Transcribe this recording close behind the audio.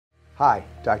Hi,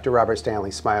 Dr. Robert Stanley,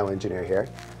 Smile Engineer here.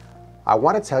 I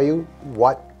want to tell you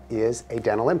what is a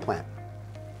dental implant.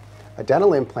 A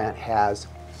dental implant has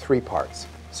three parts.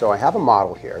 So I have a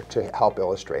model here to help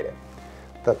illustrate it.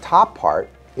 The top part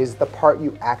is the part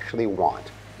you actually want.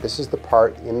 This is the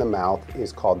part in the mouth,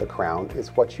 is called the crown. It's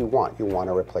what you want. You want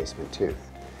a replacement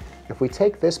tooth. If we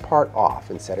take this part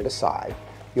off and set it aside,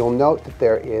 you'll note that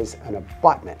there is an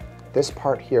abutment. This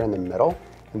part here in the middle,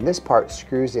 and this part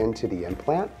screws into the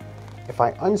implant. If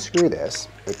I unscrew this,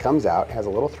 it comes out, has a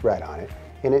little thread on it,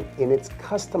 and it's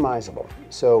customizable.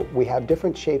 So we have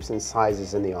different shapes and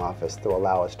sizes in the office to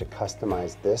allow us to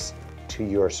customize this to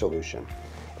your solution.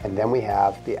 And then we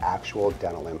have the actual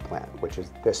dental implant, which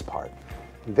is this part.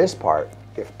 This part,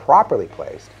 if properly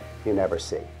placed, you never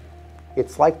see.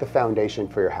 It's like the foundation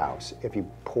for your house. If you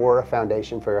pour a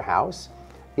foundation for your house,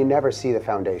 you never see the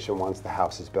foundation once the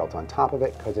house is built on top of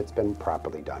it because it's been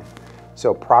properly done.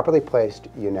 So properly placed,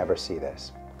 you never see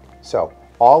this. So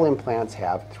all implants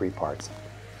have three parts.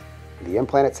 The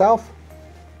implant itself,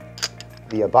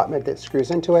 the abutment that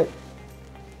screws into it,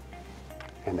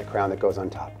 and the crown that goes on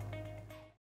top.